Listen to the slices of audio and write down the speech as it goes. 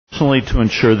personally to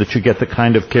ensure that you get the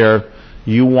kind of care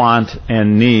you want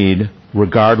and need,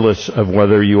 regardless of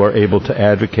whether you are able to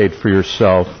advocate for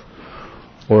yourself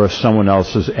or if someone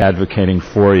else is advocating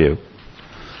for you.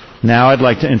 Now I'd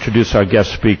like to introduce our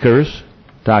guest speakers,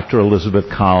 Dr. Elizabeth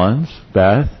Collins,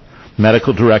 Beth,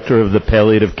 Medical Director of the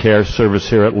Palliative Care Service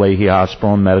here at Lahey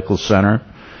Hospital and Medical Center,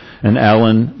 and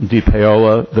Ellen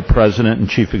DiPaola, the President and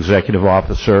Chief Executive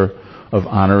Officer of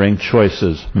Honoring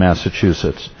Choices,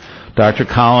 Massachusetts. Dr.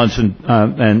 Collins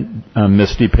and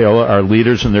Ms. DiPaola are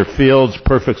leaders in their fields,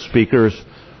 perfect speakers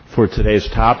for today's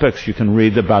topics. You can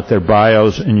read about their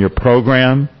bios in your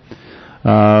program.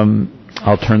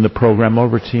 I'll turn the program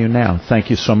over to you now. Thank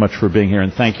you so much for being here,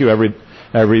 and thank you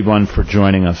everyone for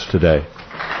joining us today.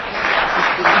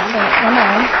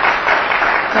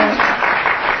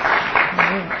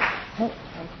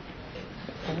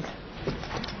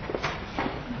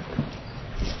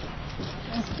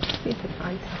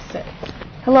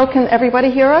 Hello, can everybody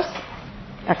hear us?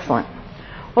 Excellent.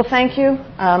 Well, thank you.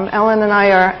 Ellen and I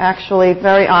are actually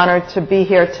very honored to be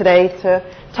here today to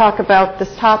talk about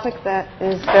this topic that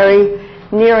is very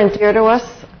near and dear to us.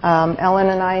 Ellen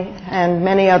and I and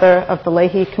many other of the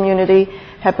Lahey community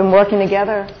have been working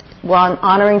together on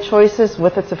Honoring Choices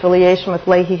with its affiliation with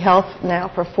Lahey Health now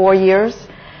for 4 years.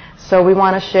 So we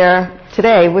want to share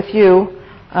today with you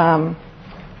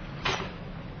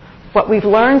what we've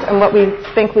learned and what we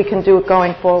think we can do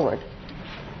going forward.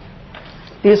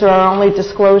 These are our only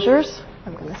disclosures.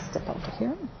 I'm going to step over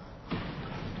here.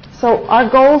 So our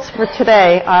goals for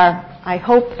today are, I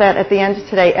hope that at the end of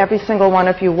today, every single one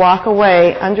of you walk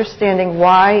away understanding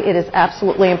why it is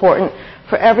absolutely important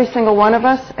for every single one of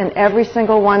us and every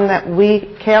single one that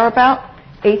we care about,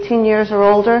 18 years or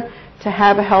older, to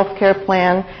have a health care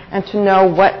plan and to know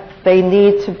what they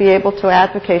need to be able to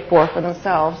advocate for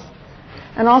themselves.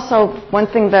 And also, one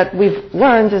thing that we've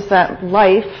learned is that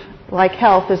life, like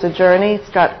health, is a journey. It's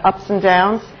got ups and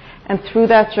downs. And through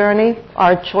that journey,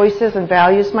 our choices and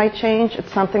values might change.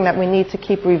 It's something that we need to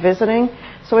keep revisiting.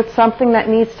 So it's something that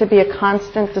needs to be a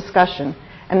constant discussion.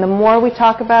 And the more we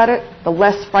talk about it, the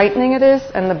less frightening it is,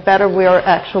 and the better we are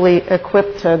actually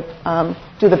equipped to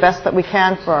do the best that we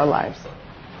can for our lives.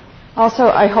 Also,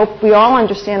 I hope we all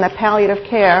understand that palliative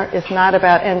care is not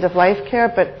about end-of-life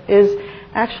care, but is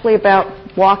actually about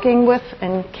walking with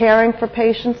and caring for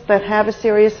patients that have a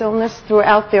serious illness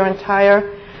throughout their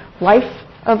entire life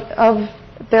of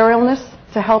their illness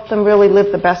to help them really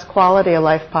live the best quality of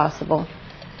life possible.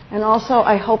 And also,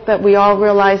 I hope that we all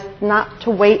realize not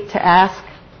to wait to ask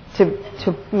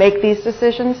to make these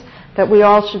decisions, that we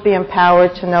all should be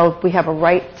empowered to know we have a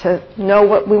right to know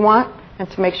what we want and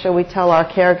to make sure we tell our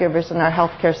caregivers and our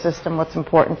healthcare system what's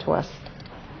important to us.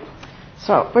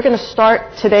 So we're going to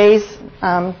start today's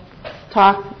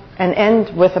talk and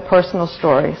end with a personal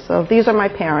story. So these are my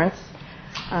parents.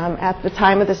 At the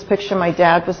time of this picture, my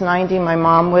dad was 90, my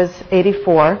mom was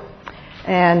 84,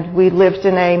 and we lived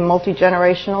in a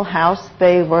multi-generational house.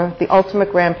 They were the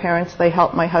ultimate grandparents. They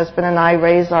helped my husband and I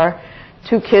raise our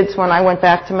 2 kids when I went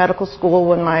back to medical school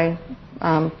when my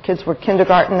kids were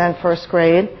kindergarten and first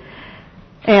grade.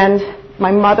 And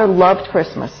my mother loved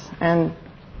Christmas, and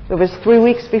it was 3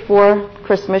 weeks before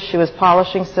Christmas. She was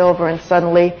polishing silver and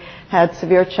suddenly had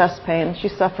severe chest pain. She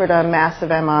suffered a massive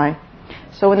MI.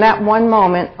 So in that one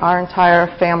moment, our entire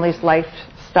family's life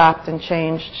stopped and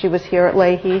changed. She was here at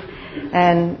Lahey,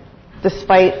 and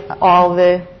despite all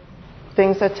the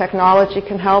things that technology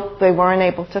can help, they weren't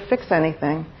able to fix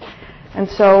anything. And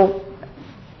so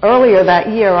earlier that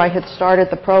year, I had started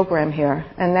the program here,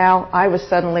 and now I was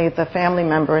suddenly the family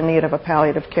member in need of a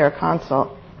palliative care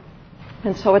consult.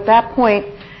 And so at that point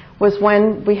was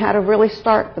when we had to really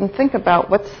start and think about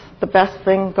what's the best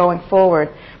thing going forward.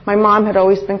 My mom had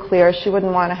always been clear she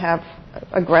wouldn't want to have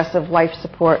aggressive life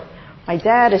support. My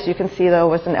dad, as you can see, though,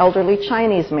 was an elderly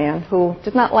Chinese man who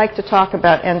did not like to talk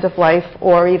about end of life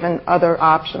or even other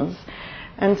options.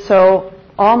 And so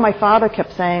all my father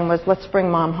kept saying was, let's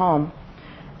bring mom home.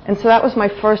 And so that was my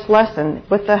first lesson.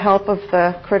 With the help of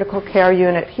the critical care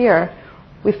unit here,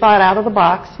 we thought out of the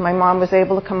box. My mom was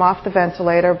able to come off the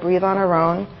ventilator, breathe on her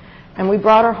own, and we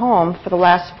brought her home for the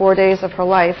last 4 days of her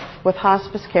life with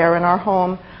hospice care in our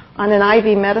home on an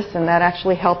IV medicine that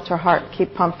actually helped her heart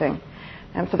keep pumping.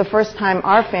 And for the first time,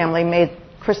 our family made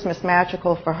Christmas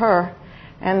magical for her.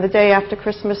 And the day after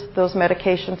Christmas, those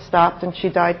medications stopped and she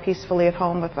died peacefully at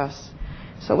home with us.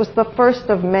 So it was the first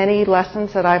of many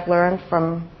lessons that I've learned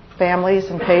from families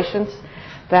and patients,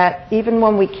 that even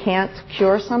when we can't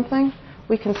cure something,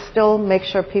 we can still make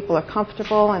sure people are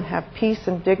comfortable and have peace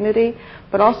and dignity,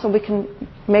 but also we can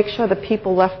make sure the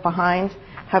people left behind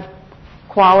have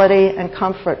quality and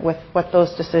comfort with what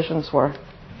those decisions were.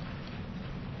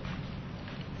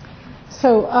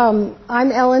 So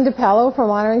I'm Ellen DiPaolo from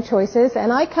Honoring Choices,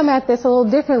 and I come at this a little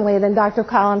differently than Dr.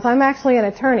 Collins. I'm actually an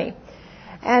attorney.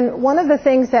 And one of the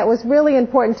things that was really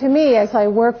important to me as I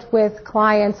worked with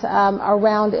clients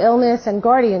around illness and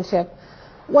guardianship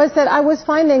was that I was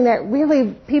finding that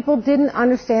really people didn't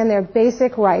understand their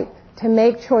basic right to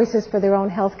make choices for their own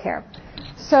health care.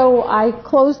 So I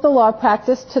closed the law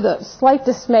practice to the slight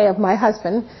dismay of my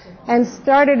husband and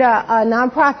started a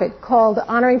nonprofit called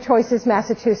Honoring Choices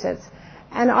Massachusetts.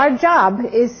 And our job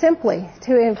is simply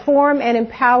to inform and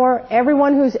empower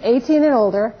everyone who's 18 and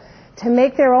older to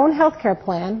make their own health care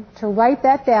plan, to write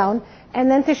that down, and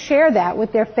then to share that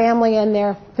with their family and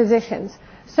their physicians.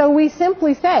 So we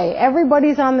simply say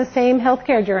everybody's on the same health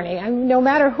care journey. And no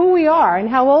matter who we are and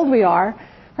how old we are,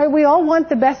 right, we all want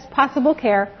the best possible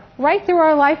care right through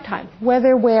our lifetime,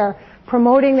 whether we're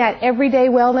promoting that everyday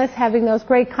wellness, having those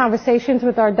great conversations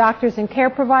with our doctors and care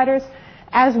providers,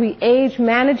 as we age,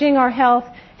 managing our health,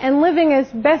 and living as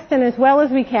best and as well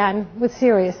as we can with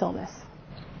serious illness.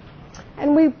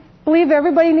 And we believe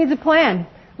everybody needs a plan.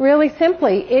 Really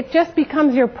simply, it just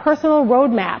becomes your personal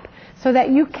roadmap so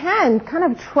that you can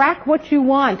kind of track what you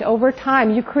want over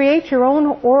time. You create your own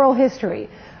oral history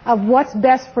of what's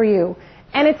best for you.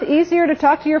 And it's easier to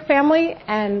talk to your family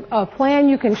and a plan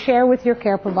you can share with your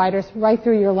care providers right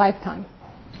through your lifetime.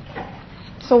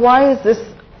 So why is this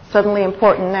suddenly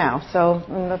important now? So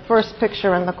in the first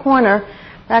picture in the corner,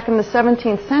 back in the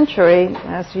 17th century,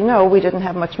 as you know, we didn't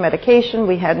have much medication,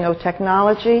 we had no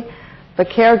technology. The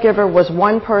caregiver was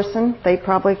one person. They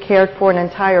probably cared for an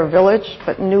entire village,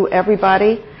 but knew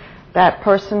everybody. That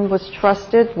person was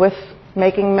trusted with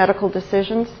making medical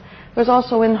decisions. It was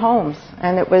also in homes,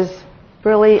 and it was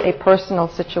really a personal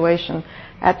situation.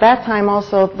 At that time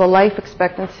also, the life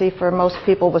expectancy for most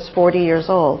people was 40 years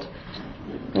old.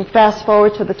 And fast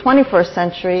forward to the 21st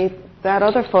century, that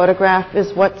other photograph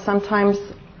is what sometimes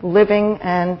living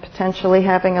and potentially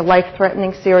having a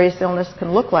life-threatening serious illness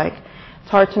can look like. It's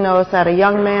hard to know, is that a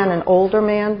young man, an older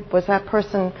man? Was that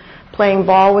person playing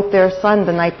ball with their son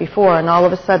the night before, and all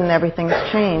of a sudden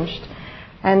everything's changed?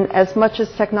 And as much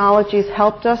as technology's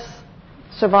helped us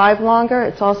survive longer,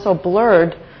 it's also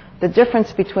blurred the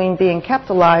difference between being kept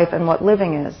alive and what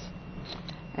living is.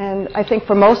 And I think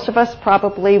for most of us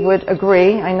probably would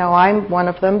agree, I know I'm one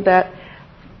of them, that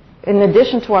in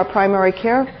addition to our primary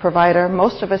care provider,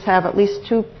 most of us have at least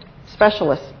two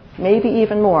specialists, maybe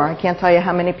even more. I can't tell you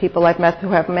how many people I've met who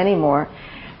have many more.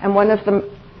 And one of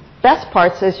the best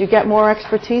parts is you get more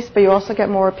expertise, but you also get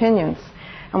more opinions.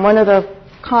 And one of the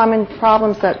common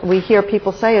problems that we hear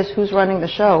people say is, who's running the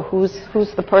show? Who's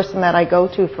the person that I go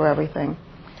to for everything?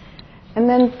 And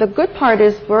then the good part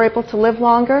is we're able to live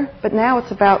longer, but now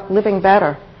it's about living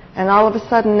better. And all of a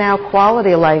sudden now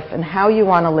quality of life and how you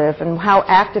want to live and how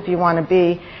active you want to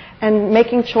be, and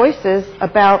making choices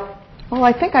about, well,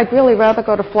 I think I'd really rather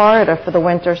go to Florida for the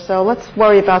winter, so let's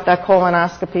worry about that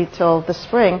colonoscopy till the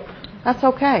spring. That's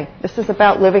okay. This is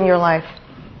about living your life.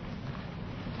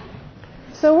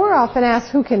 So we're often asked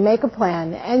who can make a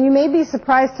plan, and you may be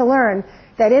surprised to learn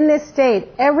that in this state,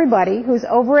 everybody who's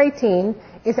over 18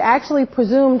 is actually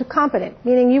presumed competent,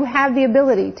 meaning you have the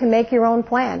ability to make your own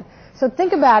plan. So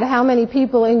think about how many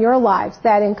people in your lives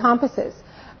that encompasses.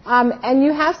 And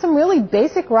you have some really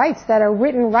basic rights that are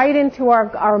written right into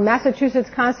our Massachusetts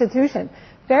Constitution.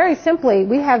 Very simply,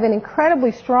 we have an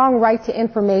incredibly strong right to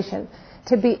information.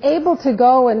 To be able to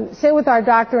go and sit with our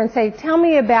doctor and say, tell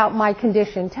me about my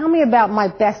condition, tell me about my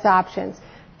best options.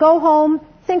 Go home,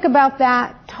 think about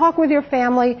that, talk with your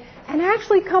family, and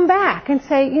actually come back and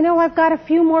say, you know, I've got a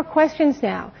few more questions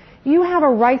now. You have a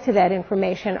right to that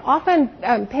information.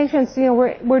 Often patients, you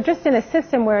know, we're just in a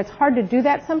system where it's hard to do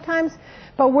that sometimes,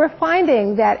 but we're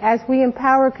finding that as we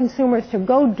empower consumers to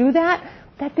go do that,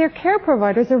 that their care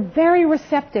providers are very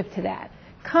receptive to that.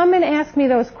 Come and ask me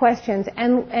those questions,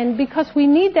 and because we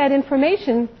need that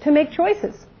information to make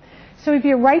choices. So if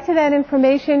you write to that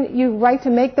information, you write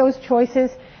to make those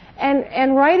choices,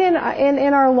 and right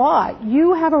in our law,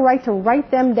 you have a right to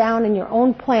write them down in your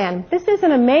own plan. This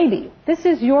isn't a maybe. This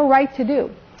is your right to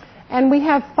do. And we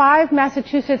have 5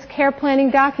 Massachusetts care planning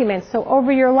documents, so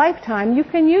over your lifetime, you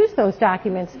can use those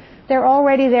documents. They're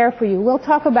already there for you. We'll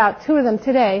talk about 2 of them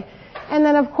today. And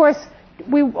then, of course,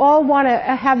 we all want to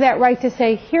have that right to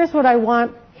say, here's what I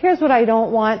want, here's what I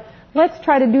don't want. Let's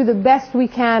try to do the best we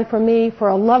can for me, for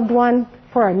a loved one,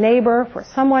 for a neighbor, for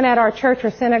someone at our church or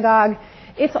synagogue.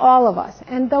 It's all of us,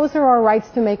 and those are our rights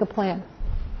to make a plan.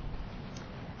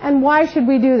 And why should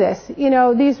we do this? You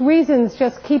know, these reasons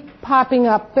just keep popping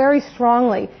up very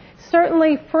strongly.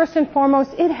 Certainly, first and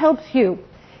foremost, it helps you.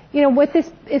 You know, with this,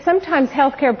 sometimes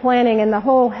healthcare planning and the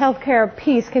whole healthcare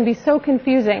piece can be so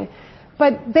confusing.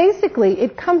 But basically,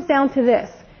 it comes down to this.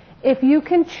 If you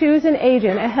can choose an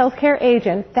agent, a healthcare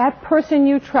agent, that person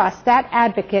you trust, that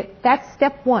advocate, that's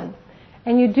step one.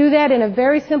 And you do that in a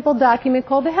very simple document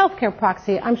called the healthcare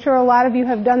proxy. I'm sure a lot of you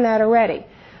have done that already.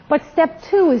 But step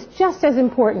two is just as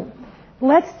important.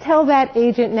 Let's tell that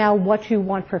agent now what you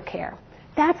want for care.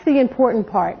 That's the important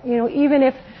part. You know, even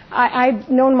if I've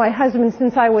known my husband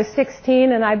since I was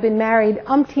 16 and I've been married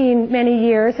umpteen many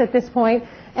years at this point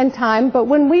in time, but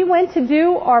when we went to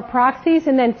do our proxies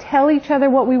and then tell each other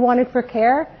what we wanted for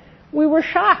care, we were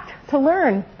shocked to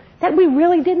learn that we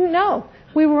really didn't know.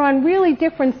 We were on really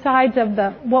different sides of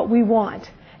what we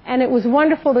want. And it was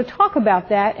wonderful to talk about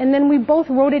that, and then we both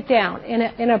wrote it down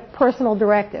in a personal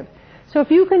directive. So if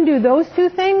you can do those two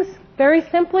things, very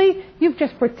simply, you've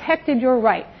just protected your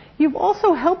right. You've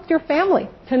also helped your family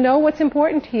to know what's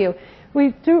important to you.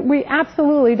 We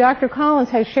absolutely, Dr. Collins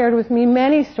has shared with me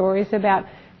many stories about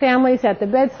families at the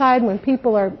bedside when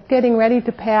people are getting ready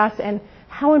to pass and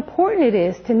how important it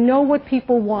is to know what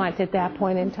people want at that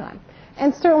point in time.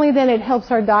 And certainly then it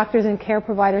helps our doctors and care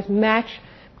providers match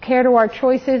care to our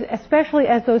choices, especially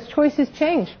as those choices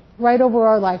change right over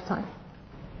our lifetime.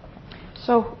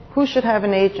 So who should have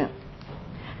an agent?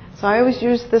 So I always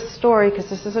use this story because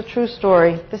this is a true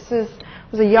story.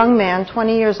 Was a young man,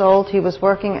 20 years old. He was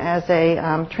working as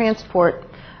a transport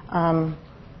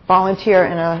volunteer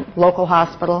in a local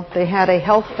hospital. They had a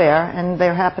health fair, and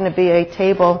there happened to be a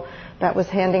table that was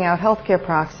handing out healthcare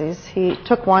proxies. He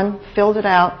took one, filled it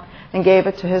out, and gave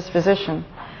it to his physician.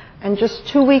 And just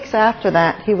 2 weeks after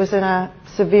that, he was in a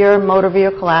severe motor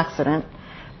vehicle accident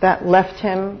that left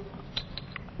him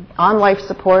on life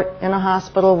support in a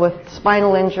hospital with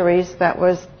spinal injuries that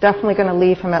was definitely going to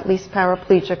leave him at least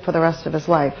paraplegic for the rest of his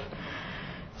life.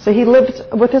 So he lived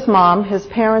with his mom. His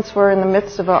parents were in the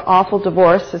midst of an awful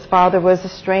divorce. His father was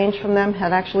estranged from them,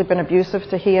 had actually been abusive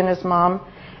to he and his mom,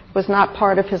 was not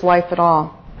part of his life at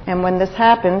all. And when this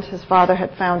happened, his father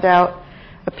had found out,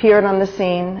 appeared on the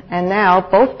scene, and now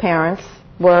both parents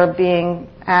were being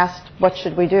asked, what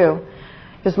should we do?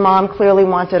 His mom clearly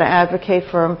wanted to advocate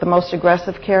for the most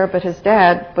aggressive care, but his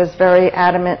dad was very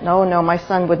adamant, no, my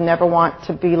son would never want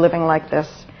to be living like this.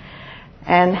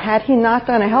 And had he not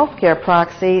done a health care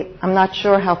proxy, I'm not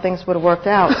sure how things would have worked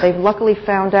out. They luckily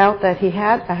found out that he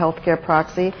had a health care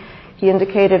proxy. He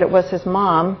indicated it was his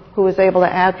mom who was able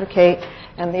to advocate,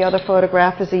 and the other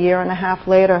photograph is a year and a half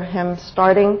later, him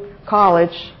starting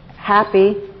college,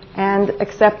 happy, and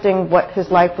accepting what his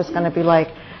life was going to be like.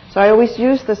 So I always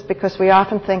use this because we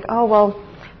often think, oh,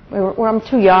 well, I'm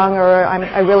too young, or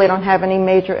I really don't have any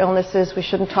major illnesses. We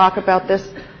shouldn't talk about this.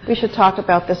 We should talk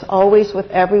about this always with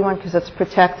everyone because it's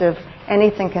protective.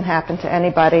 Anything can happen to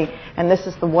anybody, and this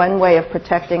is the one way of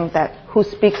protecting that who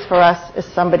speaks for us is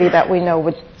somebody that we know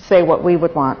would say what we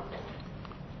would want.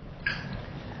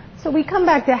 So we come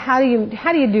back to how do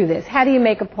you do this? How do you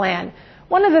make a plan?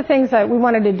 One of the things that we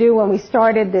wanted to do when we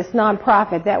started this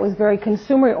nonprofit that was very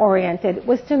consumer-oriented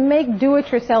was to make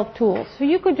do-it-yourself tools. So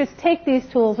you could just take these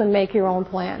tools and make your own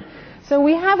plan. So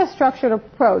we have a structured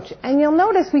approach, and you'll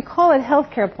notice we call it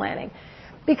healthcare planning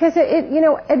because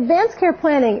advanced care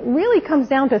planning really comes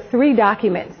down to 3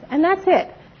 documents, and that's it.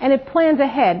 And it plans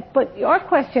ahead. But our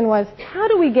question was, how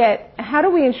do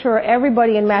we ensure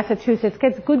everybody in Massachusetts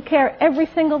gets good care every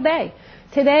single day,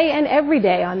 today and every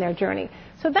day on their journey?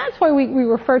 So that's why we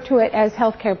refer to it as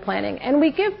healthcare planning. And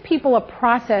we give people a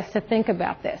process to think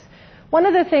about this. One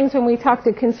of the things when we talk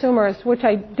to consumers, which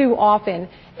I do often,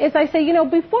 is I say,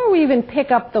 before we even pick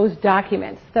up those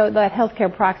documents, that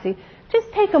healthcare proxy,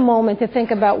 just take a moment to think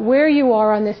about where you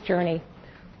are on this journey.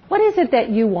 What is it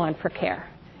that you want for care?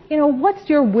 What's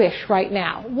your wish right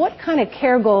now? What kind of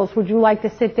care goals would you like to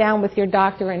sit down with your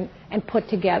doctor and put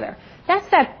together? That's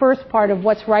that first part of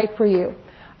what's right for you.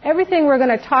 Everything we're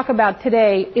going to talk about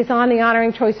today is on the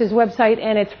Honoring Choices website,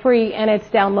 and it's free and it's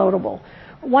downloadable.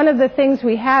 One of the things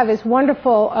we have is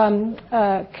wonderful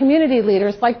community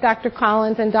leaders like Dr.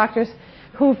 Collins and doctors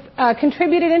who've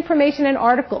contributed information and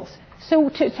articles. So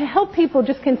to help people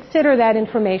just consider that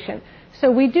information. So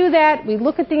we do that, we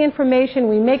look at the information,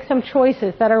 we make some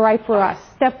choices that are right for us.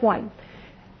 Step 1.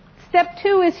 Step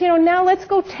 2 is, now let's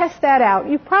go test that out.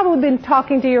 You've probably been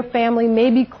talking to your family,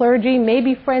 maybe clergy,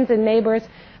 maybe friends and neighbors.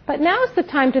 But now's the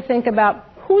time to think about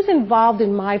who's involved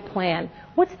in my plan.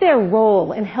 What's their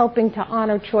role in helping to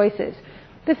honor choices?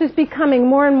 This is becoming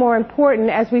more and more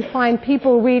important as we find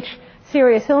people reach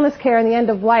serious illness care in the end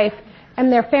of life,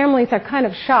 and their families are kind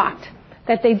of shocked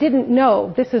that they didn't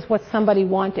know this is what somebody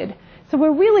wanted. So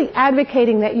we're really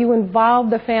advocating that you involve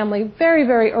the family very,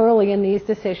 very early in these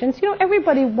decisions.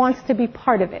 Everybody wants to be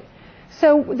part of it.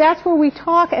 So that's where we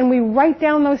talk and we write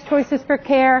down those choices for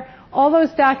care. All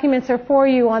those documents are for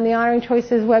you on the Honoring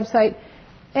Choices website.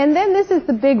 And then this is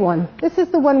the big one. This is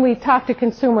the one we talk to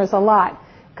consumers a lot.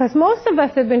 Because most of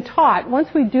us have been taught, once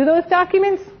we do those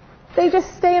documents, they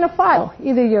just stay in a file,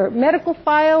 either your medical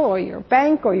file or your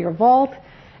bank or your vault.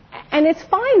 And it's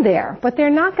fine there, but they're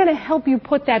not going to help you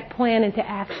put that plan into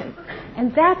action.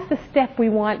 And that's the step we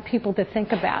want people to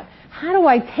think about. How do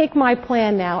I take my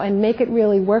plan now and make it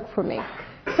really work for me?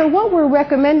 So what we're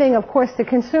recommending, of course, to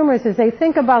consumers is they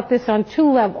think about this on two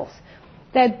levels.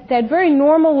 That very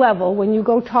normal level when you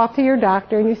go talk to your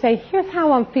doctor and you say, here's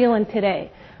how I'm feeling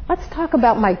today. Let's talk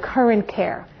about my current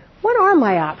care. What are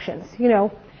my options,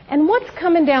 and what's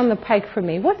coming down the pike for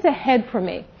me? What's ahead for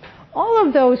me? All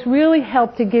of those really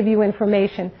help to give you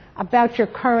information about your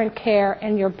current care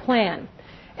and your plan.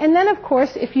 And then, of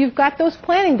course, if you've got those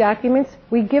planning documents,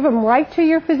 we give them right to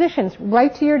your physicians,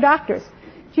 right to your doctors.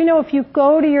 Do you know if you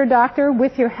go to your doctor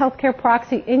with your healthcare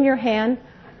proxy in your hand,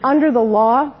 under the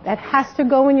law, that has to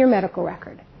go in your medical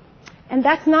record? And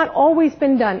that's not always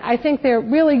been done. I think they're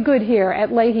really good here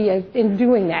at Leahy in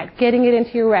doing that, getting it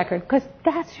into your record, because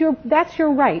that's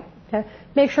your right, to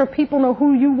make sure people know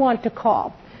who you want to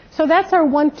call. So that's our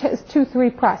 1, 2, 3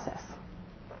 process.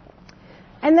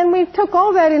 And then we took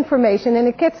all that information, and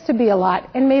it gets to be a lot,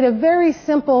 and made a very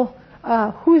simple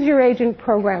Who's Your Agent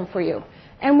program for you.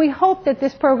 And we hope that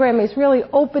this program is really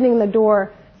opening the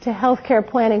door to healthcare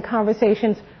planning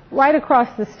conversations right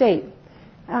across the state.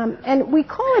 And we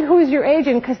call it Who's Your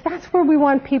Agent because that's where we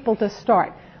want people to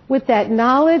start, with that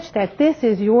knowledge that this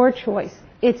is your choice.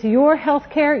 It's your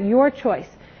healthcare, your choice.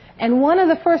 And one of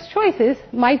the first choices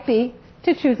might be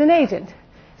to choose an agent.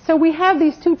 So we have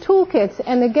these two toolkits,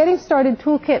 and the Getting Started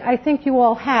toolkit I think you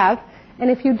all have, and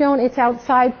if you don't, it's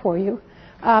outside for you,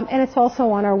 and it's also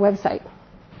on our website.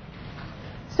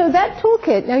 So that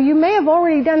toolkit, now you may have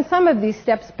already done some of these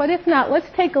steps, but if not, let's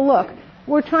take a look.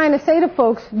 We're trying to say to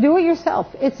folks, do it yourself.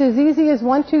 It's as easy as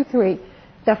 1, 2, 3.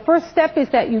 The first step is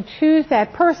that you choose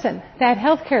that person, that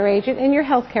healthcare agent in your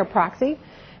healthcare proxy.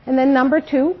 And then number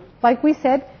 2, like we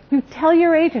said, you tell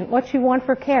your agent what you want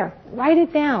for care. Write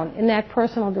it down in that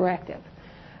personal directive.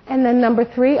 And then number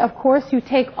 3, of course, you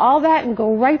take all that and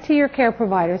go right to your care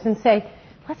providers and say,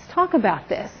 let's talk about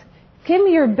this. Give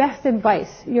me your best advice,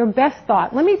 your best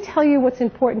thought. Let me tell you what's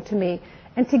important to me.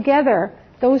 And together,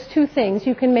 those two things,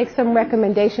 you can make some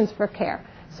recommendations for care.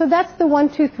 So that's the 1,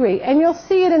 2, 3. And you'll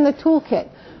see it in the toolkit.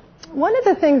 One of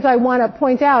the things I want to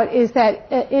point out is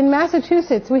that in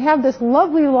Massachusetts, we have this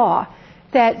lovely law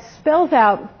that spells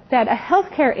out that a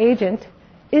healthcare agent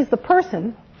is the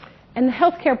person and the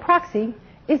healthcare proxy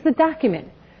is the document.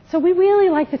 So we really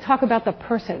like to talk about the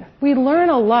person. We learn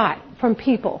a lot from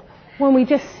people when we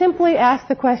just simply ask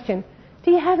the question,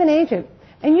 do you have an agent?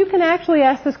 And you can actually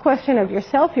ask this question of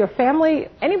yourself, your family,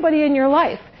 anybody in your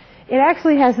life. It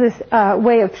actually has this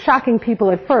way of shocking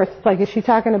people at first. Like, is she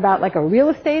talking about like a real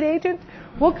estate agent?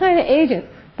 What kind of agent?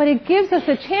 But it gives us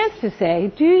a chance to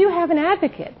say, do you have an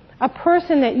advocate? A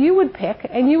person that you would pick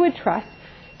and you would trust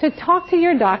to talk to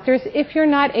your doctors if you're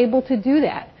not able to do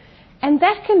that. And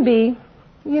that can be,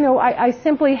 I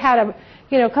simply had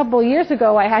a couple of years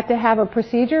ago, I had to have a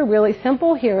procedure, really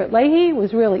simple, here at Leahy. It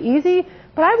was really easy,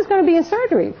 but I was going to be in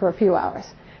surgery for a few hours.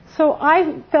 So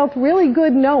I felt really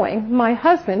good knowing my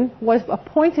husband was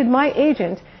appointed my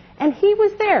agent, and he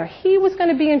was there. He was going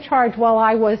to be in charge while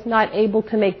I was not able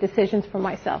to make decisions for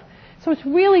myself. So it's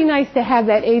really nice to have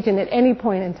that agent at any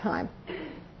point in time.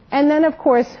 And then, of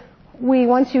course,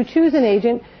 once you choose an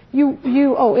agent, you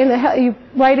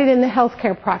write it in the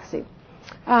healthcare proxy.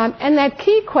 And that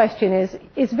key question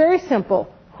is very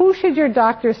simple. Who should your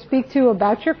doctor speak to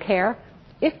about your care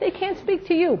if they can't speak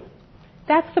to you?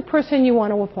 That's the person you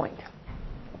want to appoint.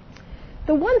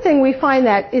 The one thing we find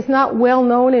that is not well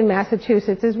known in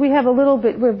Massachusetts is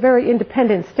we're a very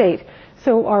independent state,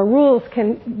 so our rules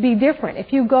can be different.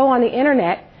 If you go on the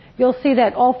internet, you'll see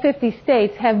that all 50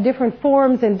 states have different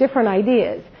forms and different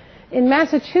ideas. In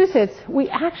Massachusetts, we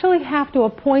actually have to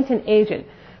appoint an agent.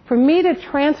 For me to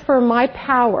transfer my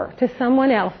power to someone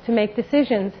else to make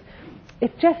decisions,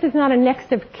 it just is not a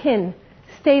next of kin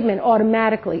statement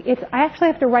automatically. I actually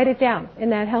have to write it down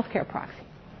in that healthcare proxy.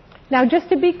 Now, just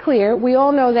to be clear, we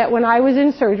all know that when I was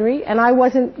in surgery and I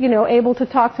wasn't, able to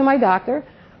talk to my doctor,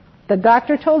 the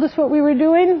doctor told us what we were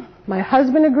doing. My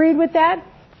husband agreed with that.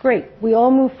 Great. We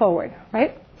all move forward,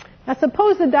 right? Now,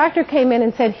 suppose the doctor came in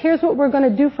and said, here's what we're going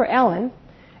to do for Ellen.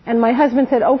 And my husband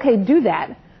said, okay, do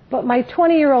that. But my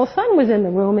 20-year-old son was in the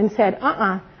room and said,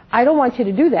 I don't want you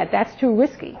to do that. That's too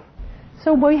risky.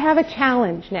 So we have a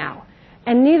challenge now.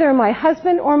 And neither my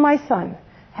husband or my son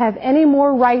have any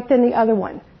more right than the other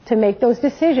one to make those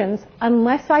decisions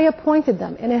unless I appointed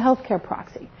them in a healthcare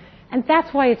proxy. And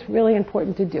that's why it's really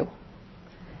important to do.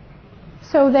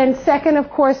 So then second, of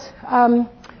course,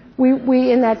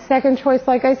 we in that second choice,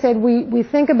 like I said, we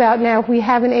think about now if we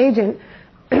have an agent,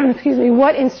 excuse me,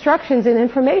 what instructions and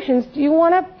information do you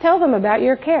want to tell them about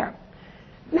your care?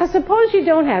 Now suppose you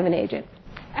don't have an agent.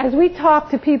 As we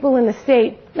talk to people in the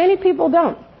state, many people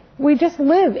don't. We just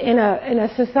live in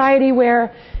a society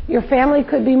where your family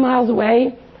could be miles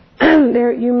away.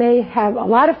 You may have a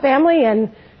lot of family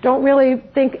and don't really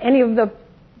think any of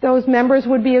those members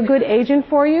would be a good agent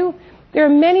for you. There are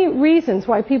many reasons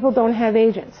why people don't have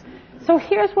agents. So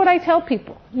here's what I tell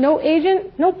people. No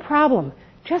agent, no problem.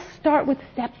 Just start with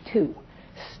step 2.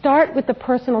 Start with the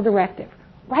personal directive.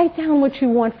 Write down what you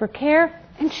want for care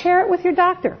and share it with your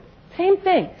doctor. Same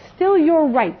thing. Still your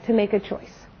right to make a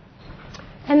choice.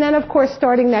 And then, of course,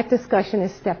 starting that discussion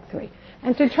is step 3.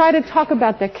 And to try to talk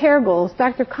about the care goals,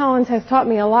 Dr. Collins has taught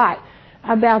me a lot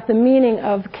about the meaning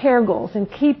of care goals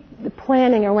and keep the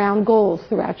planning around goals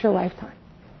throughout your lifetime.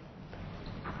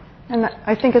 And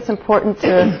I think it's important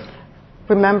to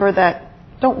remember that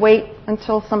don't wait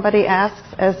until somebody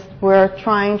asks, as we're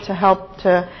trying to help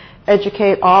to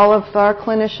educate all of our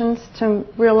clinicians to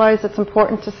realize it's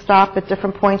important to stop at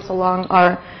different points along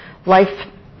our life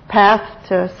path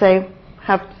to say,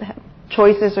 have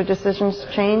choices or decisions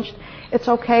changed. It's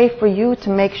okay for you to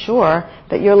make sure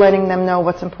that you're letting them know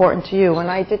what's important to you. When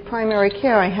I did primary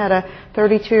care, I had a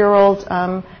 32-year-old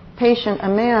patient, a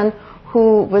man,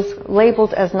 who was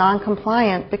labeled as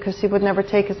non-compliant because he would never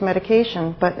take his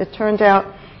medication. But it turned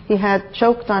out he had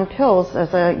choked on pills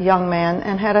as a young man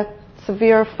and had a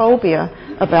severe phobia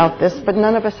about this, but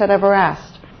none of us had ever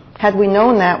asked. Had we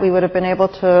known that, we would have been able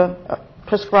to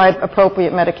prescribe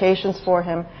appropriate medications for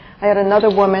him. I had another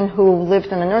woman who lived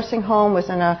in a nursing home, was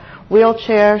in a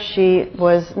wheelchair. She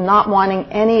was not wanting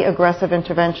any aggressive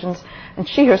interventions. And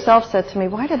she herself said to me,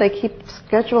 why do they keep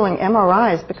scheduling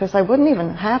MRIs? Because I wouldn't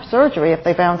even have surgery if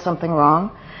they found something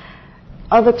wrong.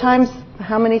 Other times,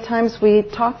 how many times we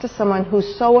talk to someone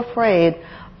who's so afraid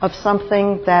of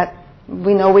something that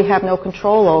we know we have no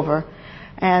control over.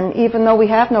 And even though we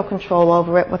have no control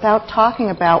over it, without talking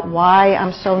about why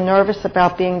I'm so nervous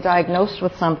about being diagnosed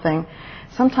with something,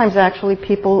 sometimes actually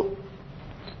people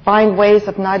find ways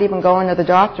of not even going to the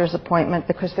doctor's appointment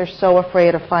because they're so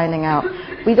afraid of finding out.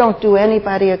 We don't do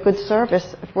anybody a good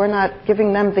service if we're not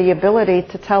giving them the ability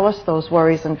to tell us those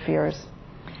worries and fears.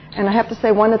 And I have to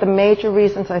say, one of the major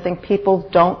reasons I think people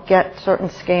don't get certain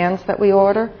scans that we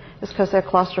order is because they're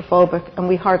claustrophobic, and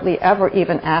we hardly ever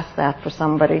even ask that for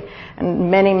somebody. And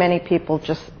many, many people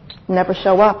just never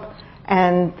show up.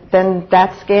 And then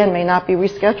that scan may not be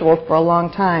rescheduled for a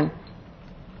long time.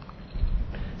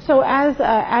 So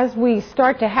as we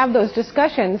start to have those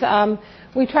discussions,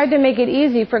 we tried to make it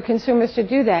easy for consumers to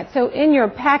do that. So in your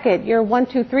packet, your 1,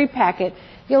 2, 3 packet,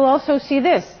 you'll also see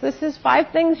this. This is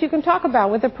 5 things you can talk about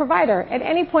with a provider at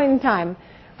any point in time.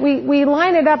 We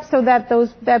line it up so that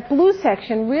that blue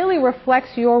section really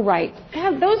reflects your right.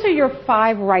 Those are your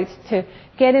 5 rights to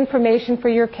get information for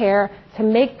your care, to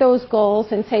make those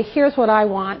goals and say, here's what I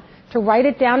want, to write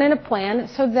it down in a plan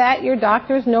so that your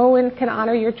doctors know and can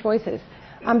honor your choices.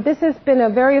 This has been a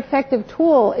very effective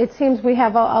tool. It seems we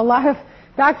have a lot of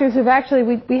doctors who've actually,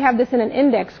 we have this in an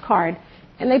index card,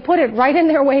 and they put it right in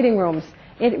their waiting rooms.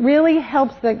 It really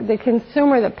helps the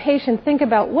consumer, the patient, think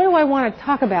about, what do I want to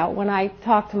talk about when I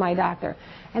talk to my doctor?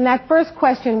 And that first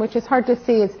question, which is hard to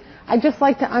see, is, I'd just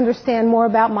like to understand more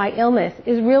about my illness,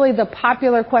 is really the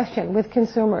popular question with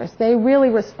consumers. They really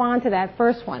respond to that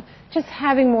first one, just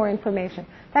having more information.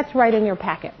 That's right in your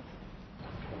packet.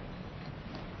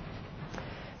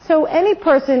 So any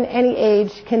person, any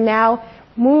age, can now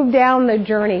move down the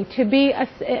journey to be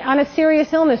on a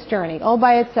serious illness journey all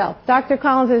by itself. Dr.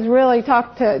 Collins has really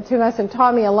talked to us and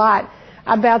taught me a lot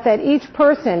about that each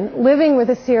person living with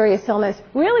a serious illness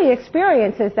really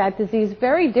experiences that disease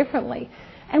very differently.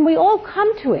 And we all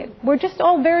come to it. We're just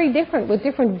all very different with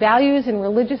different values and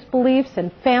religious beliefs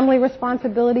and family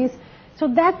responsibilities. So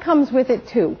that comes with it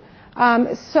too.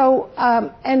 And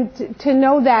to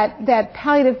know that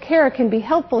palliative care can be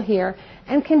helpful here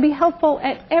and can be helpful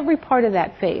at every part of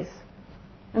that phase.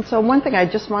 And so one thing I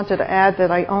just wanted to add that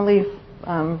I only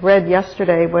read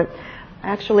yesterday, but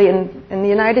actually in the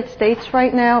United States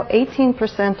right now,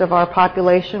 18% of our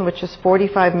population, which is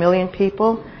 45 million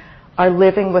people, are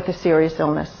living with a serious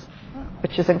illness,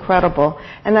 which is incredible.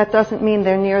 And that doesn't mean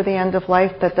they're near the end of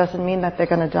life. That doesn't mean that they're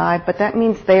going to die. But that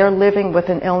means they are living with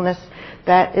an illness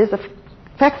that is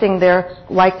affecting their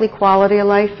likely quality of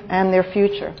life and their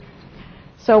future.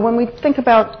 So when we think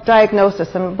about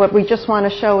diagnosis, and what we just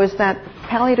want to show is that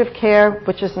palliative care,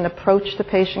 which is an approach to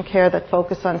patient care that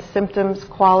focuses on symptoms,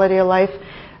 quality of life,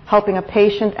 helping a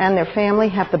patient and their family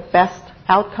have the best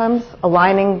outcomes,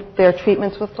 aligning their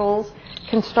treatments with goals,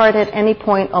 can start at any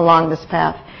point along this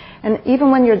path. And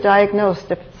even when you're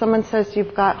diagnosed, if someone says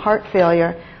you've got heart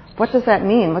failure, what does that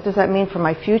mean? What does that mean for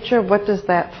my future? What does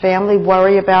that family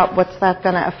worry about? What's that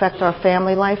going to affect our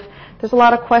family life? There's a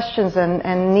lot of questions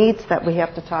and needs that we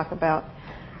have to talk about.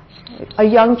 A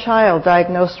young child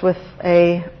diagnosed with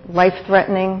a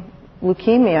life-threatening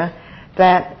leukemia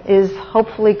that is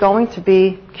hopefully going to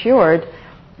be cured,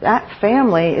 that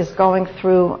family is going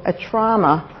through a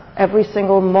trauma every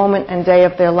single moment and day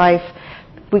of their life.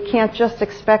 We can't just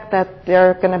expect that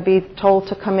they're going to be told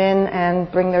to come in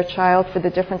and bring their child for the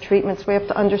different treatments. We have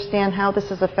to understand how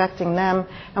this is affecting them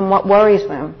and what worries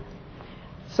them.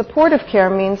 Supportive care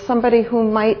means somebody who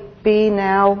might be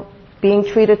now being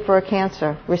treated for a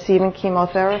cancer, receiving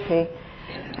chemotherapy,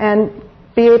 and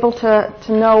be able to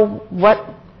know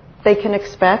what they can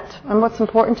expect and what's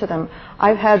important to them.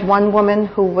 I've had one woman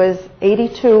who was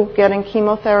 82 getting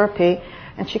chemotherapy,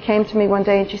 and she came to me one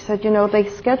day and she said, you know, they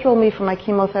schedule me for my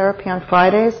chemotherapy on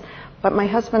Fridays, but my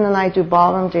husband and I do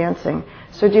ballroom dancing.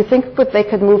 So do you think that they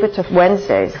could move it to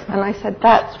Wednesdays? And I said,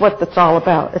 that's what it's all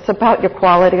about. It's about your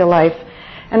quality of life.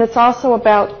 And it's also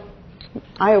about,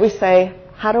 I always say,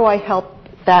 how do I help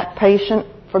that patient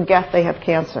forget they have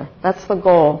cancer? That's the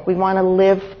goal. We want to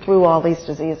live through all these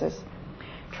diseases.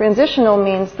 Transitional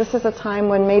means this is a time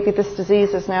when maybe this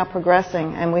disease is now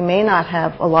progressing and we may not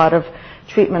have a lot of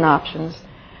treatment options.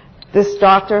 This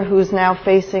doctor who's now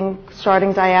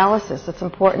starting dialysis, it's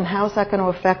important. How is that going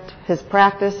to affect his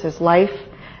practice, his life,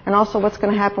 and also what's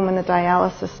going to happen when the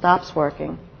dialysis stops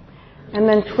working? And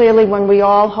then clearly when we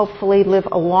all hopefully live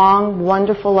a long,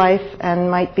 wonderful life and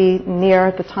might be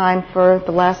near the time for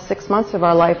the last 6 months of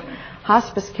our life,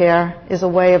 hospice care is a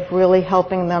way of really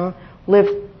helping them live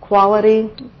quality,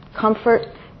 comfort,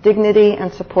 dignity,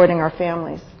 and supporting our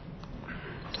families.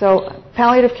 So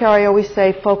palliative care, I always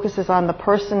say, focuses on the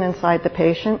person inside the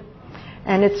patient.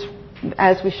 And it's,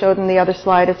 as we showed in the other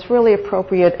slide, it's really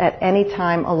appropriate at any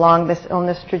time along this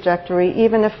illness trajectory,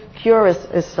 even if cure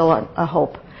is still a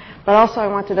hope. But also I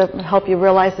wanted to help you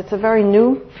realize it's a very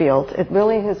new field. It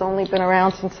really has only been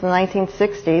around since the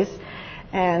 1960s.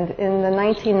 And in the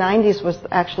 1990s was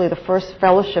actually the first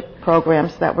fellowship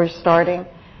programs that were starting.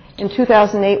 In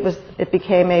 2008, it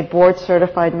became a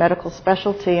board-certified medical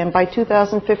specialty, and by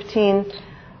 2015,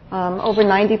 over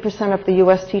 90% of the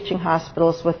U.S. teaching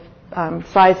hospitals with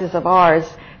sizes of ours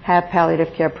have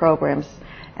palliative care programs.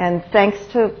 And thanks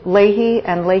to Leahy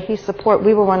and Leahy's support,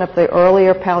 we were one of the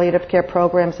earlier palliative care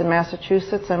programs in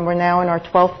Massachusetts, and we're now in our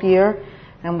 12th year,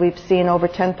 and we've seen over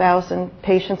 10,000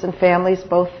 patients and families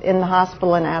both in the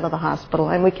hospital and out of the hospital,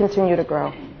 and we continue to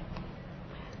grow.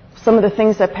 Some of the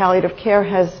things that palliative care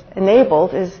has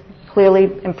enabled is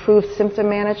clearly improved symptom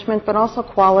management, but also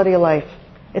quality of life.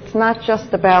 It's not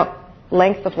just about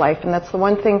length of life, and that's the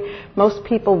one thing most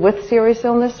people with serious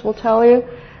illness will tell you.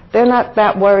 They're not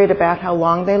that worried about how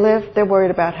long they live. They're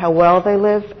worried about how well they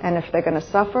live and if they're going to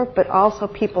suffer, but also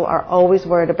people are always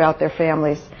worried about their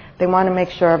families. They want to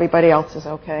make sure everybody else is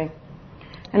okay.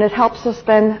 And it helps us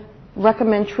then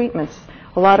recommend treatments.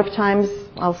 A lot of times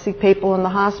I'll see people in the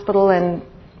hospital and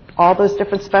all those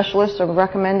different specialists are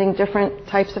recommending different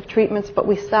types of treatments, but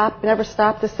we never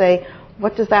stop to say,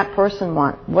 what does that person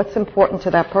want? What's important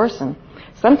to that person?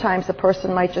 Sometimes a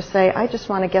person might just say, I just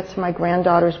want to get to my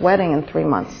granddaughter's wedding in 3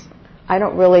 months. I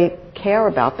don't really care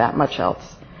about that much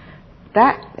else.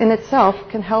 That in itself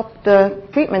can help the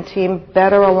treatment team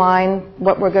better align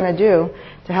what we're going to do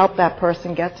to help that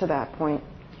person get to that point.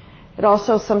 It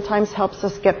also sometimes helps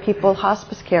us get people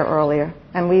hospice care earlier,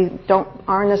 and we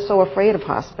aren't so afraid of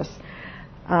hospice.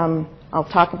 I'll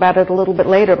talk about it a little bit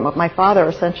later. My father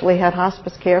essentially had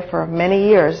hospice care for many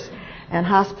years, and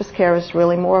hospice care is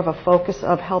really more of a focus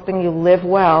of helping you live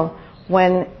well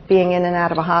when being in and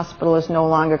out of a hospital is no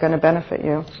longer going to benefit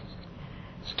you.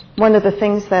 One of the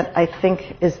things that I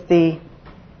think is the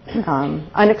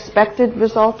unexpected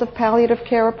result of palliative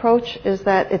care approach is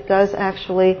that it does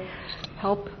actually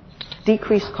help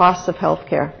decrease costs of health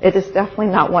care. It is definitely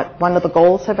not what one of the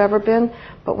goals have ever been,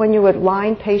 but when you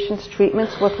align patients'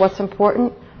 treatments with what's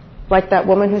important, like that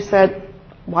woman who said,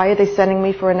 why are they sending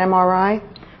me for an MRI?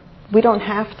 We don't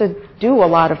have to do a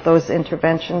lot of those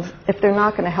interventions if they're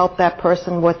not going to help that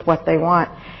person with what they want.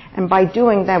 And by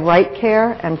doing that right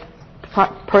care and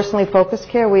personally focused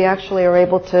care, we actually are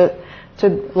able to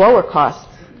lower costs.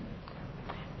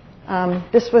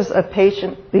 This was a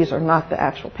patient, these are not the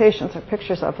actual patients or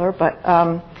pictures of her, but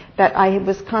that I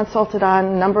was consulted on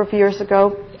a number of years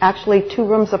ago, actually 2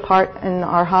 rooms apart in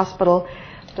our hospital.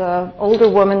 The older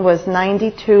woman was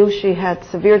 92. She had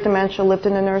severe dementia, lived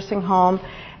in a nursing home,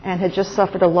 and had just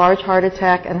suffered a large heart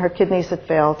attack, and her kidneys had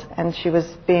failed, and she was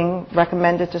being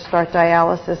recommended to start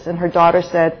dialysis, and her daughter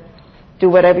said, "Do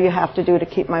whatever you have to do to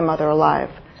keep my mother alive."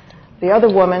 The other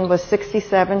woman was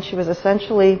 67. She was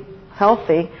essentially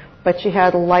healthy, but she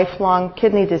had a lifelong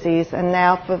kidney disease, and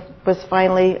now was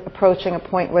finally approaching a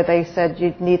point where they said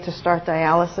you need to start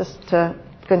dialysis to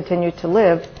continue to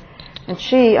live. And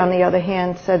she, on the other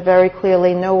hand, said very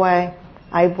clearly, "No way,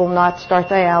 I will not start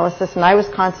dialysis," and I was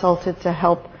consulted to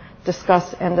help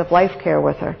discuss end-of-life care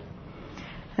with her.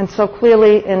 And so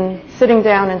clearly, in sitting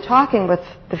down and talking with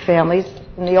the families,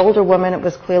 in the older woman, it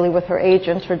was clearly with her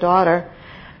agent, her daughter.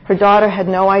 Her daughter had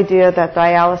no idea that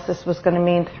dialysis was going to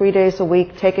mean 3 days a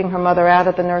week, taking her mother out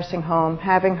of the nursing home,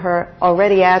 having her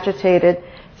already agitated,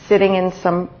 sitting in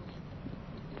some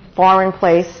foreign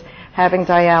place, having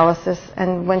dialysis.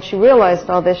 And when she realized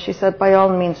all this, she said, by all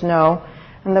means, no.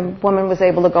 And the woman was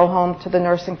able to go home to the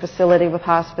nursing facility with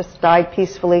hospice, died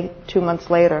peacefully 2 months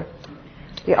later.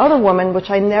 The other woman, which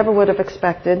I never would have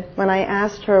expected, when I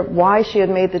asked her why she had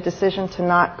made the decision to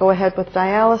not go ahead with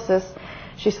dialysis,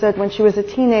 she said when she was a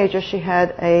teenager she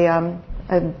had a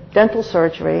dental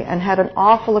surgery and had an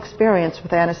awful experience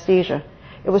with anesthesia.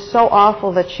 It was so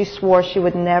awful that she swore she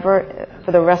would never,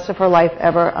 for the rest of her life,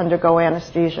 ever undergo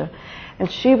anesthesia.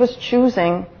 And she was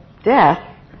choosing death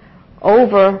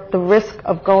over the risk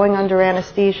of going under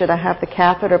anesthesia to have the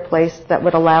catheter placed that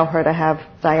would allow her to have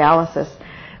dialysis.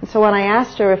 And so when I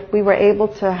asked her if we were able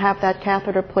to have that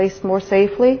catheter placed more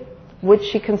safely, would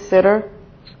she consider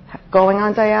going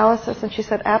on dialysis? And she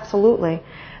said, absolutely.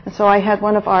 And so I had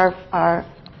one of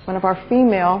our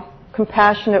female,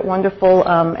 compassionate, wonderful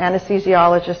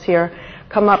anesthesiologists here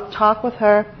come up, talk with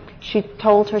her. She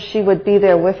told her she would be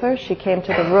there with her. She came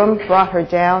to the room, brought her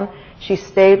down. She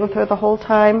stayed with her the whole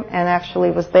time and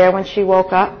actually was there when she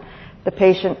woke up. The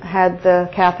patient had the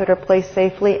catheter placed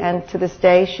safely, and to this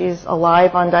day she's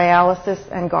alive on dialysis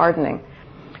and gardening.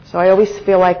 So I always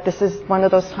feel like this is one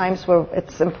of those times where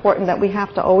it's important that we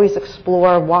have to always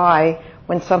explore why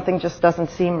when something just doesn't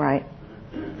seem right.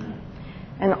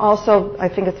 And also, I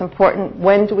think it's important,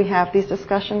 when do we have these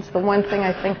discussions? The one thing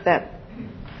I think that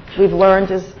we've learned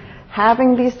is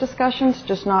having these discussions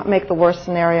does not make the worst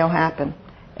scenario happen.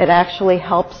 It actually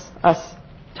helps us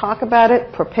talk about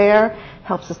it, prepare,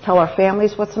 helps us tell our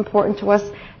families what's important to us,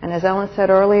 and as Ellen said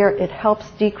earlier, it helps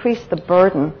decrease the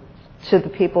burden to the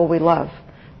people we love.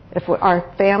 If our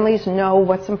families know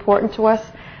what's important to us,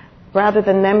 rather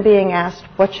than them being asked,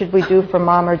 what should we do for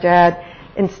mom or dad,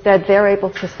 instead they're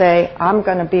able to say, I'm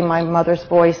going to be my mother's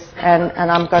voice, and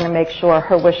I'm going to make sure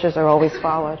her wishes are always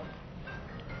followed.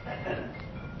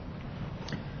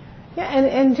 Yeah,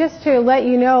 and just to let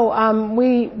you know,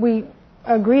 we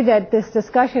agree that this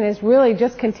discussion is really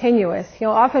just continuous. You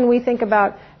know, often we think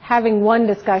about having one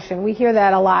discussion. We hear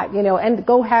that a lot, you know, and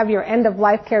go have your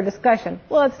end-of-life care discussion.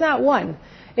 Well, it's not one.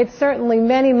 It's certainly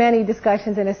many, many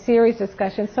discussions in a series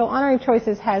discussion. So Honoring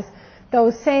Choices has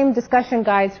those same discussion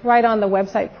guides right on the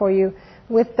website for you.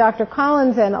 With Dr.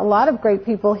 Collins and a lot of great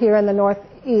people here in the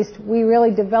Northeast, we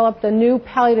really developed a new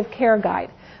palliative care guide,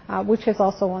 which is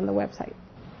also on the website.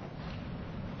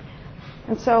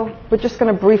 And so we're just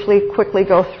going to briefly, quickly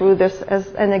go through this as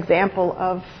an example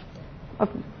of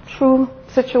true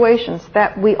situations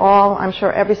that we all, I'm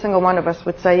sure every single one of us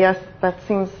would say, yes, that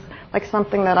seems like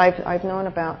something that I've known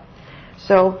about.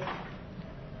 So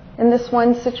in this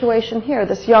one situation here,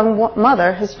 this young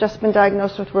mother has just been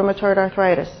diagnosed with rheumatoid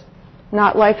arthritis.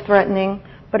 Not life-threatening,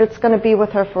 but it's going to be with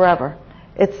her forever.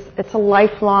 It's a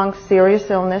lifelong serious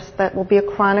illness that will be a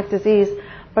chronic disease.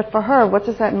 But for her, what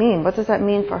does that mean? What does that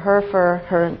mean for her, for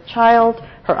her child,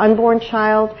 her unborn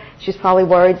child? She's probably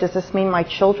worried, does this mean my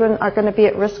children are going to be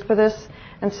at risk for this?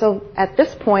 And so at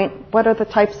this point, what are the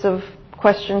types of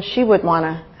questions she would want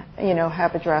to, you know,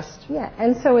 have addressed? Yeah,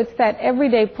 and so it's that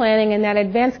everyday planning and that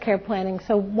advanced care planning.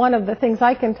 So one of the things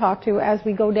I can talk to as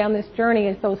we go down this journey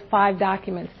is those 5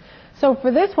 documents. So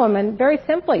for this woman, very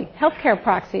simply, healthcare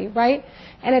proxy, right?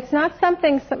 And it's not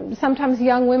something sometimes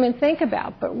young women think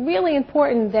about, but really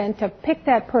important then to pick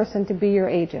that person to be your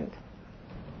agent.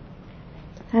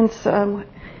 And so,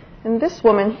 and this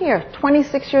woman here,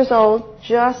 26 years old,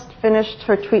 just finished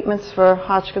her treatments for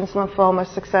Hodgkin's lymphoma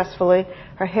successfully.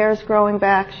 Her hair's growing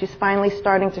back. She's finally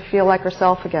starting to feel like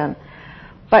herself again.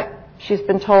 But she's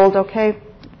been told, okay,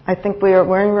 I think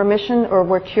we're in remission or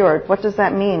we're cured. What does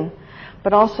that mean?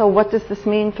 But also, what does this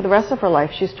mean for the rest of her life?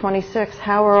 She's 26.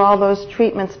 How are all those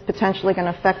treatments potentially going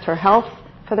to affect her health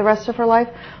for the rest of her life?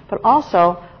 But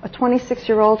also, a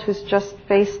 26-year-old who's just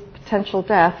faced potential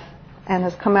death and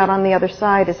has come out on the other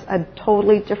side is a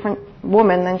totally different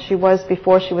woman than she was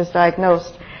before she was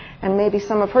diagnosed. and maybe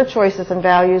some of her choices and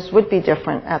values would be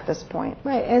different at this point.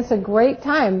 Right, and it's a great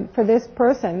time for this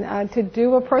person to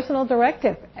do a personal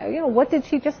directive. What did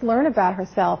she just learn about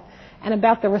herself and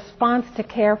about the response to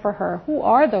care for her? Who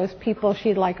are those people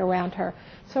she'd like around her?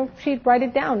 So she'd write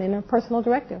it down in a personal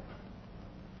directive.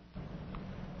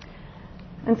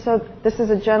 And so this is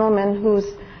a gentleman who's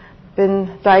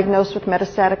been diagnosed with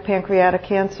metastatic pancreatic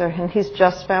cancer, and he's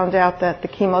just found out that the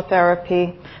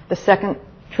chemotherapy, the second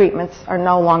treatments, are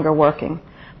no longer working.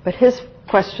 But his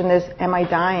question is, am I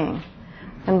dying?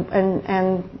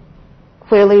 And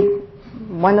clearly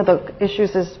one of the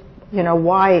issues is,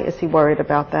 why is he worried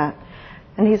about that?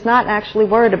 And he's not actually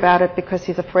worried about it because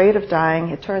he's afraid of dying.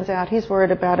 It turns out he's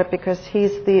worried about it because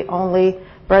he's the only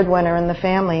breadwinner in the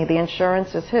family. The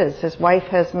insurance is his. His wife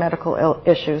has medical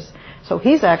issues. So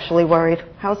he's actually worried,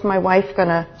 how's my wife going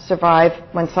to survive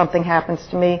when something happens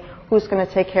to me? Who's going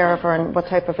to take care of her, and what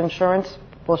type of insurance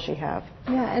will she have?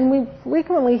 Yeah, and we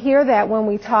frequently hear that when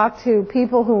we talk to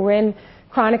people who are in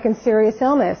chronic and serious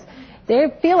illness. They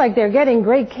feel like they're getting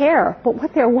great care, but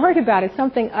what they're worried about is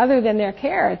something other than their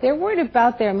care. They're worried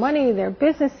about their money, their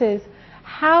businesses.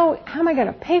 How am I going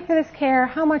to pay for this care?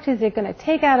 How much is it going to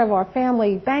take out of our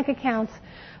family bank accounts?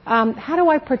 How do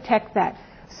I protect that?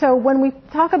 So when we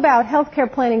talk about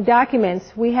healthcare planning documents,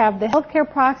 we have the healthcare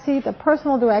proxy, the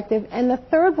personal directive, and the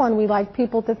third one we like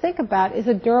people to think about is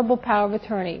a durable power of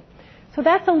attorney. So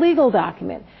that's a legal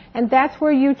document, and that's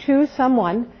where you choose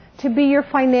someone to be your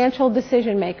financial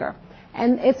decision maker.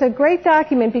 And it's a great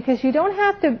document because you don't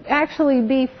have to actually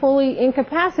be fully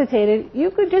incapacitated.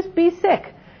 You could just be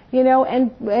sick,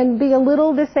 and be a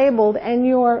little disabled, and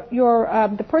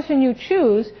the person you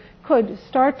choose could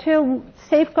start to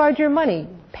safeguard your money,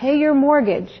 pay your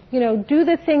mortgage, do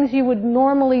the things you would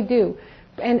normally do,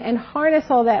 and harness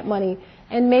all that money,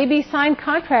 and maybe sign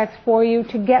contracts for you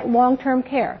to get long-term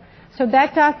care. So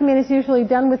that document is usually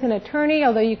done with an attorney,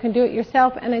 although you can do it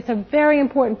yourself, and it's a very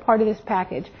important part of this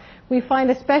package. We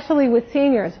find, especially with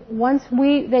seniors, once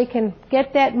they can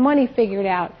get that money figured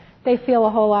out, they feel a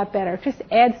whole lot better. It just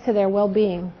adds to their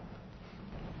well-being.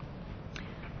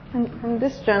 And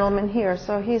this gentleman here,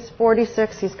 so he's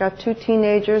 46, he's got 2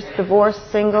 teenagers,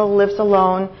 divorced, single, lives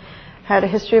alone, had a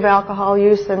history of alcohol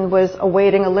use, and was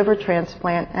awaiting a liver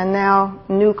transplant. And now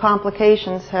new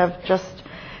complications have just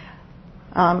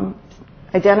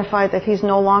identified that he's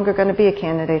no longer going to be a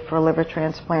candidate for a liver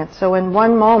transplant. So in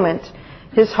one moment,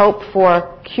 his hope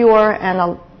for cure and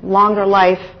a longer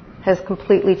life has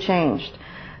completely changed.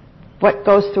 What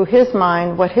goes through his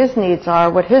mind, what his needs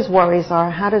are, what his worries are,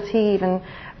 how does he even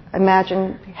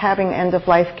imagine having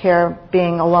end-of-life care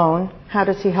being alone? How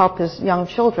does he help his young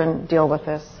children deal with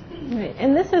this? Right.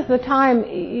 And this is the time,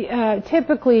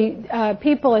 typically,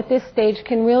 people at this stage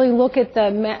can really look at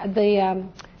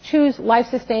choose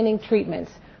life-sustaining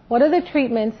treatments. What are the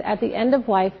treatments at the end of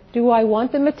life? Do I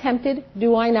want them attempted?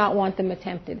 Do I not want them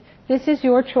attempted? This is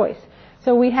your choice.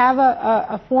 So we have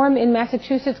a form in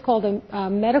Massachusetts called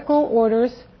Medical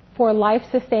Orders for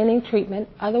Life-Sustaining Treatment,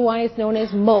 otherwise known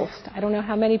as MOLST. I don't know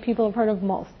how many people have heard of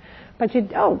MOLST. But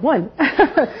one.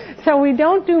 So we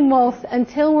don't do MOLST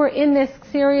until we're in this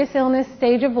serious illness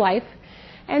stage of life.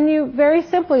 And very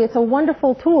simply, it's a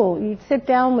wonderful tool. You'd sit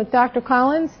down with Dr.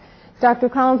 Collins. Dr.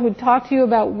 Collins would talk to you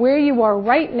about where you are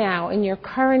right now in your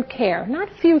current care, not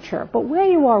future, but where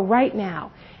you are right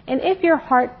now. And if your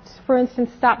heart, for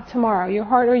instance, stopped tomorrow, your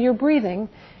heart or your breathing,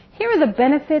 here are the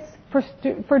benefits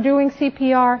for doing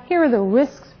CPR. Here are the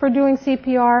risks for doing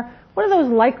CPR. What are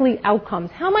those likely outcomes?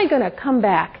 How am I going to come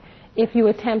back if you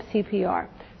attempt CPR?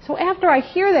 So after I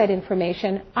hear that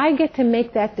information, I get to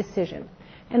make that decision.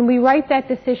 And we write that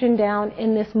decision down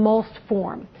in this MOLST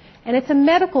form. And it's a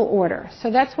medical order,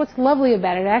 so that's what's lovely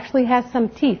about it. It actually has some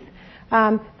teeth,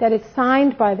 that it's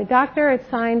signed by the doctor, it's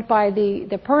signed by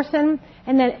the person,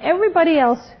 and then everybody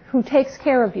else who takes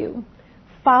care of you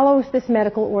follows this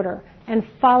medical order and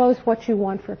follows what you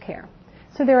want for care.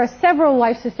 So there are several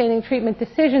life-sustaining treatment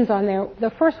decisions on there. The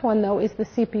first one, though, is the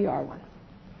CPR one.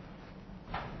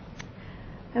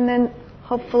 And then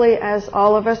hopefully, as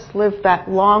all of us live that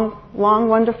long,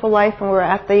 wonderful life and we're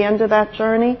at the end of that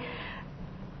journey,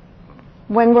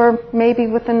 when we're maybe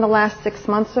within the last 6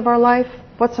 months of our life,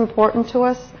 what's important to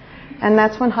us, and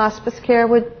that's when hospice care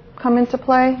would come into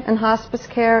play. And hospice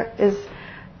care is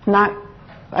not,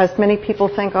 as many people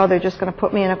think, they're just going to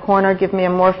put me in a corner, give me a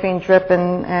morphine drip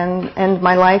and end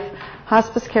my life.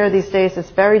 Hospice care these days is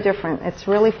very different. It's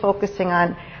really focusing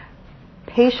on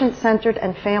patient-centered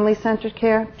and family-centered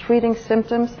care, treating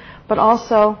symptoms, but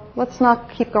also let's not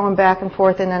keep going back and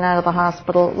forth in and out of the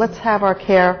hospital. Let's have our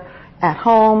care at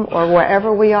home or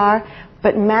wherever we are,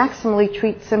 but maximally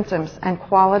treat symptoms and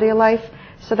quality of life.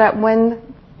 so that when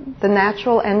the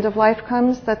natural end of life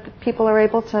comes, that people are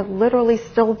able to literally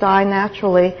still die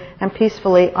naturally and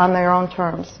peacefully on their own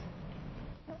terms.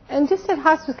 And just at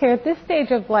hospice care, at this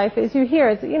stage of life, as you hear,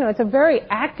 it's a very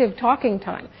active talking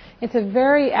time. It's a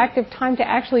very active time to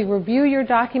actually review your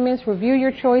documents, review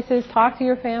your choices, talk to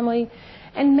your family,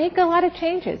 and make a lot of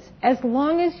changes. As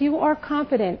long as you are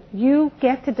competent, you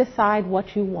get to decide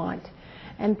what you want.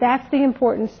 And that's the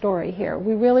important story here.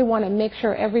 We really want to make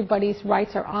sure everybody's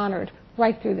rights are honored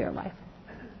right through their life.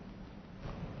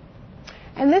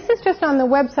 And this is just on the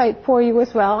website for you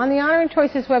as well. On the Honor and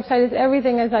Choices website is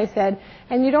everything, as I said,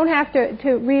 and you don't have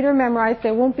to read or memorize.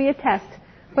 There won't be a test.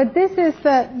 But this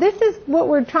is what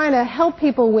we're trying to help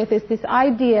people with, is this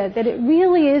idea that it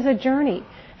really is a journey,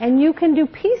 and you can do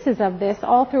pieces of this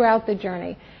all throughout the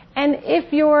journey. And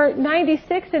if you're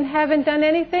 96 and haven't done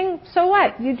anything, so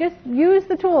what? You just use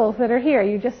the tools that are here.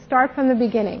 You just start from the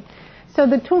beginning. So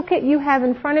the toolkit you have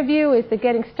in front of you is the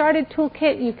Getting Started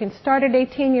toolkit. You can start at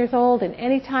 18 years old and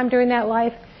any time during that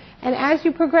life. And as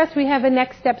you progress, we have a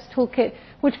Next Steps toolkit,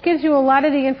 which gives you a lot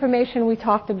of the information we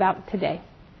talked about today.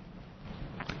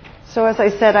 So as I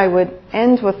said, I would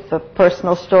end with the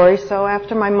personal story. So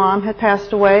after my mom had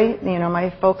passed away, my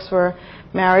folks were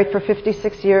married for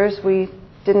 56 years. We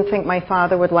didn't think my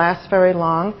father would last very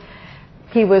long.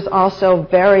 He was also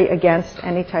very against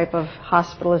any type of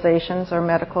hospitalizations or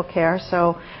medical care.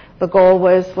 So the goal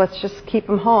was, let's just keep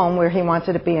him home where he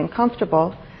wanted to be and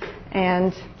comfortable.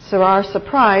 And to our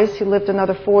surprise, he lived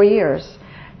another 4 years.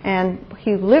 And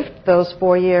he lived those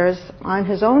 4 years on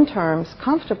his own terms,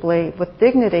 comfortably, with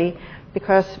dignity,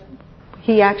 because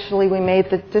we made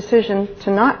the decision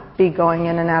to not be going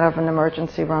in and out of an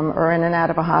emergency room or in and out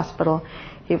of a hospital.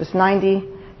 He was 90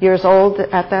 years old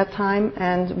at that time,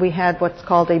 and we had what's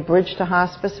called a Bridge to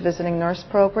Hospice visiting nurse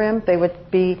program. They would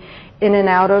be in and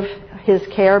out of his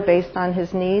care based on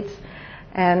his needs.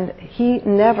 And he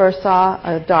never saw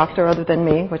a doctor other than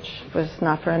me, which was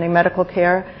not for any medical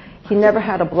care. He never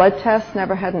had a blood test,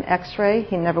 never had an x-ray.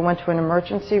 He never went to an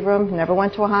emergency room, never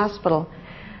went to a hospital.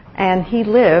 And he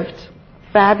lived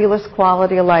fabulous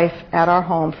quality of life at our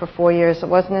home for 4 years. It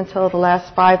wasn't until the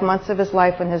last 5 months of his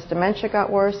life, when his dementia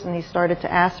got worse and he started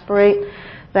to aspirate,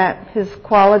 that his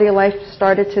quality of life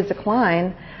started to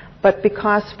decline. But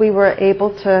because we were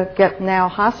able to get now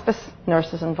hospice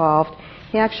nurses involved,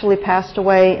 he actually passed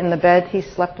away in the bed he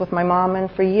slept with my mom in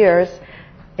for years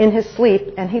in his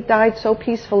sleep, and he died so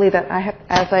peacefully that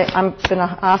I've been a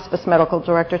hospice medical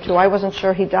director too, I wasn't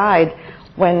sure he died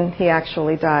when he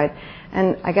actually died.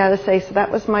 And I got to say, so that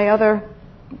was my other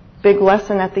big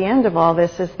lesson at the end of all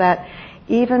this, is that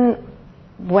even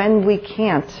when we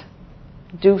can't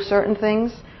do certain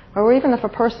things, or even if a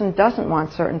person doesn't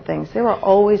want certain things, there are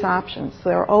always options.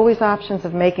 There are always options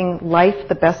of making life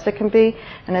the best it can be.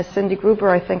 And as Cindy Gruber,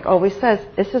 I think, always says,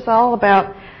 this is all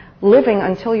about living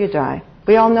until you die.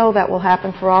 We all know that will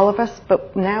happen for all of us,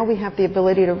 but now we have the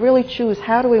ability to really choose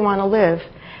how do we want to live,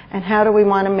 and how do we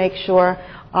want to make sure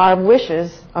our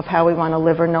wishes of how we want to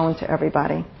live are known to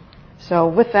everybody. So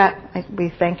with that, we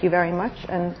thank you very much,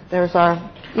 and there's our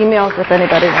email if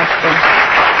anybody wants to.